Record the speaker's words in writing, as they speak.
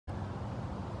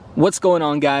What's going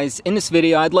on, guys? In this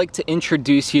video I'd like to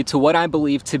introduce you to what I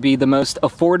believe to be the most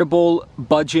affordable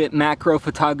budget macro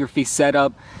photography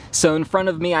setup. So in front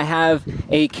of me I have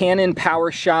a Canon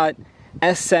PowerShot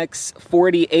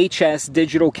SX40 HS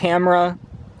digital camera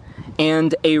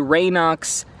and a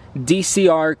Raynox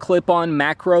DCR clip-on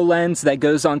macro lens that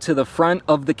goes onto the front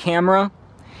of the camera.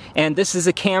 And this is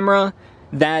a camera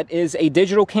that is a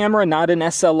digital camera, not an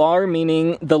SLR,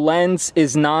 meaning the lens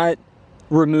is not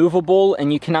removable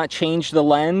and you cannot change the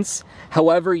lens.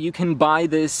 However, you can buy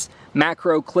this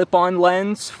macro clip-on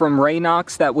lens from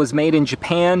Raynox that was made in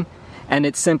Japan, and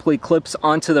it simply clips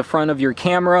onto the front of your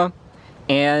camera,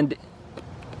 and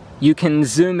you can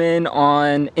zoom in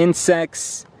on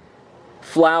insects,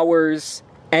 flowers,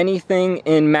 anything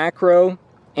in macro,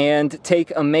 and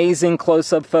take amazing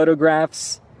close-up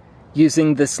photographs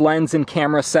using this lens and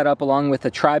camera setup along with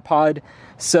a tripod.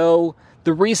 So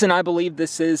the reason I believe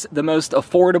this is the most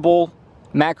affordable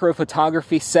macro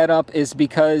photography setup is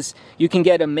because you can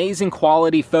get amazing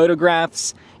quality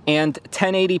photographs and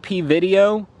 1080p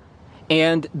video,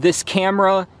 and this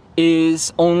camera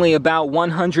is only about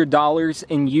 $100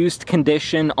 in used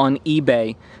condition on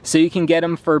eBay. So you can get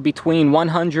them for between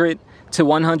 $100 to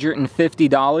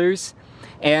 $150,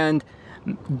 and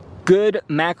good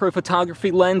macro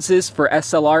photography lenses for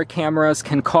SLR cameras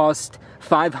can cost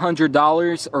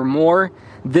 $500 or more.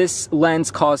 This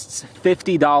lens costs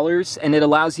 $50, and it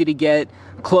allows you to get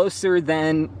closer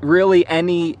than really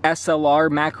any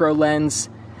SLR macro lens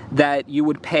that you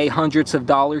would pay hundreds of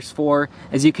dollars for.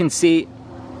 As you can see,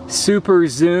 super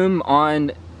zoom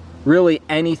on really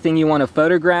anything you want to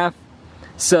photograph.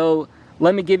 So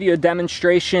let me give you a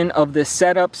demonstration of this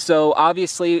setup. So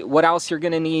obviously what else you're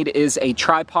going to need is a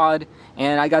tripod,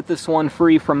 and I got this one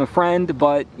free from a friend,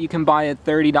 but you can buy a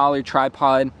 $30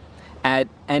 tripod at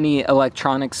any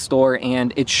electronics store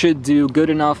and it should do good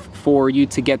enough for you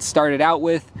to get started out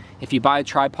with. If you buy a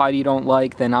tripod you don't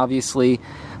like, then obviously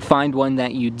find one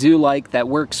that you do like, that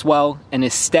works well and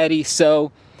is steady.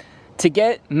 So to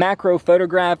get macro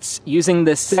photographs using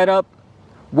this setup,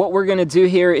 what we're going to do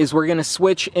here is we're going to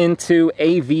switch into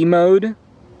AV mode.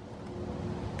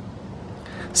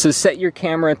 So set your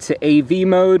camera to AV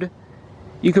mode.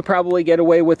 You could probably get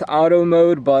away with auto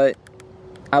mode, but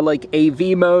I like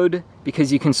AV mode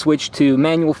because you can switch to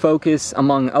manual focus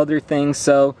among other things.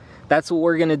 So that's what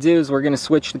we're going to do, is we're going to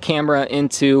switch the camera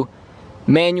into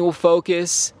manual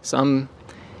focus. Some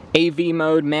AV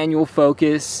mode, manual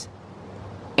focus,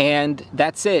 and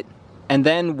that's it. And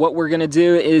then what we're going to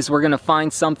do is we're going to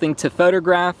find something to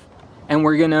photograph, and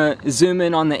we're going to zoom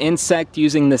in on the insect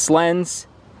using this lens,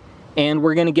 and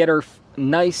we're going to get our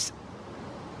nice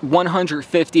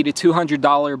 $150 to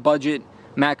 $200 budget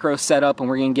macro setup, and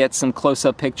we're going to get some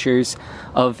close-up pictures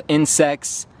of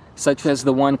insects such as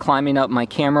the one climbing up my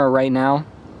camera right now.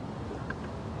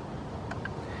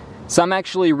 So I'm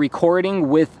actually recording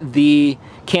with the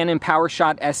Canon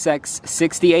PowerShot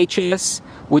SX40 HS,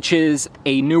 which is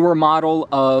a newer model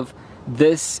of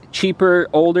this cheaper,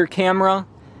 older camera.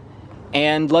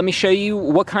 And let me show you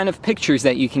what kind of pictures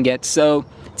that you can get. So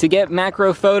to get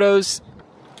macro photos,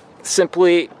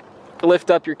 simply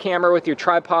lift up your camera with your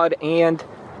tripod and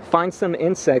find some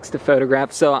insects to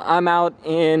photograph. So I'm out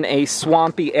in a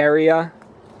swampy area,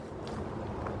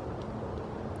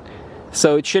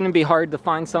 so it shouldn't be hard to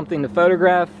find something to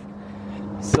photograph.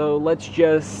 So let's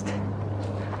just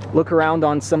look around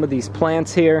on some of these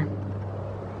plants here.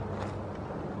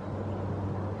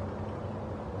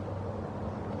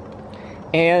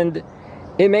 And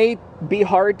it may be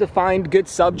hard to find good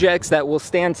subjects that will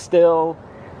stand still,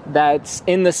 that's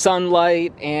in the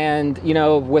sunlight, and you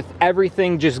know, with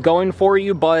everything just going for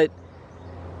you, but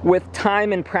with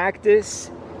time and practice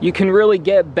you can really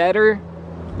get better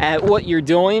at what you're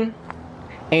doing,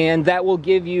 and that will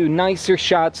give you nicer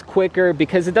shots quicker,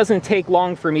 because it doesn't take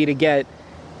long for me to get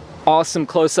awesome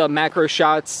close-up macro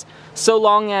shots, so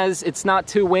long as it's not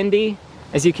too windy.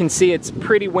 As you can see, it's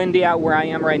pretty windy out where I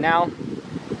am right now.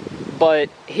 But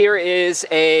here is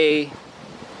a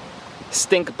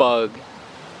stink bug.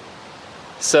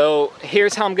 So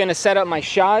here's how I'm going to set up my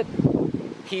shot.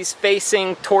 He's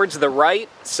facing towards the right,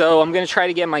 so I'm going to try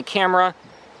to get my camera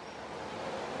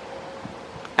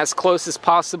as close as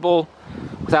possible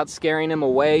without scaring him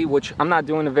away, which I'm not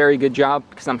doing a very good job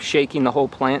because I'm shaking the whole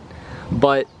plant.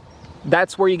 But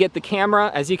that's where you get the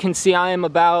camera. As you can see, I'm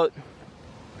about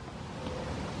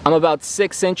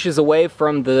 6 inches away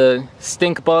from the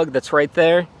stink bug that's right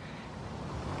there.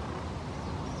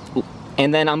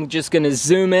 And then I'm just going to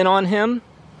zoom in on him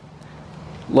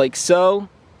like so,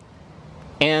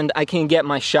 and I can get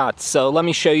my shots. So let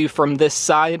me show you from this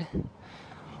side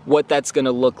what that's going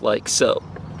to look like. So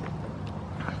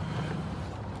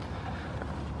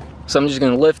So I'm just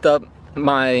going to lift up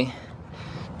my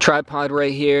tripod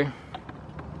right here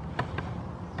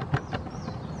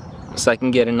so I can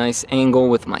get a nice angle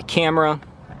with my camera.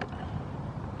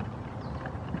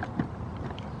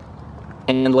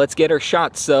 And let's get our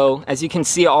shot. So as you can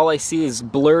see, all I see is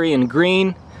blurry and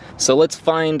green. So let's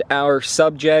find our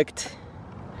subject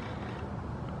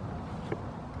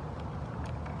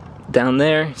down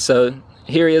there. So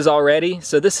here he is already.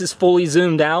 So this is fully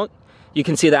zoomed out. You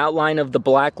can see the outline of the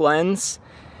black lens.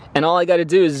 And all I got to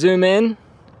do is zoom in,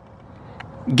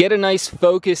 get a nice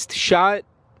focused shot.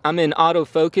 I'm in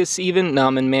autofocus even. No,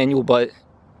 I'm in manual,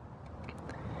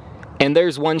 and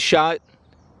there's one shot.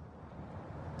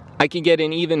 I can get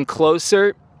in even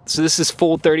closer. So this is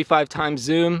full 35 times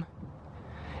zoom.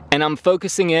 And I'm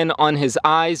focusing in on his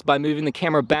eyes by moving the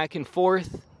camera back and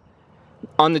forth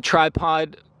on the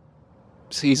tripod.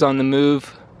 So he's on the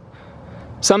move.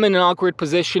 So I'm in an awkward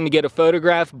position to get a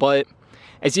photograph, but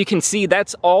as you can see,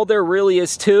 that's all there really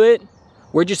is to it.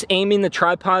 We're just aiming the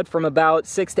tripod from about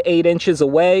 6 to 8 inches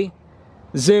away.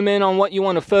 Zoom in on what you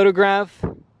want to photograph.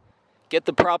 Get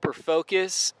the proper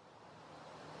focus.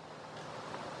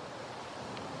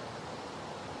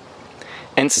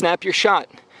 And snap your shot.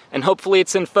 And hopefully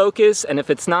it's in focus, and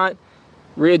if it's not,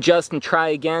 readjust and try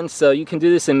again. So you can do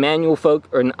this in manual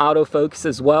focus or in autofocus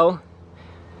as well.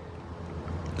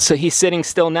 So he's sitting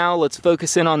still now. Let's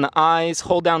focus in on the eyes.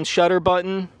 Hold down shutter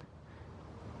button.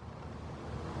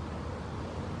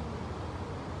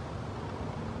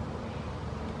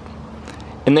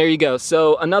 And there you go.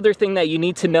 So another thing that you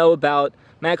need to know about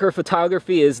macro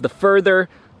photography is the further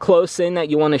close in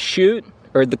that you want to shoot,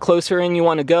 or the closer in you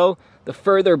want to go, the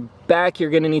further back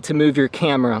you're going to need to move your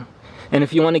camera. And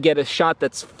if you want to get a shot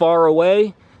that's far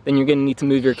away, then you're going to need to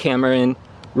move your camera in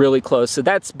really close. So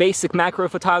that's basic macro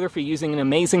photography using an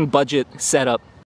amazing budget setup.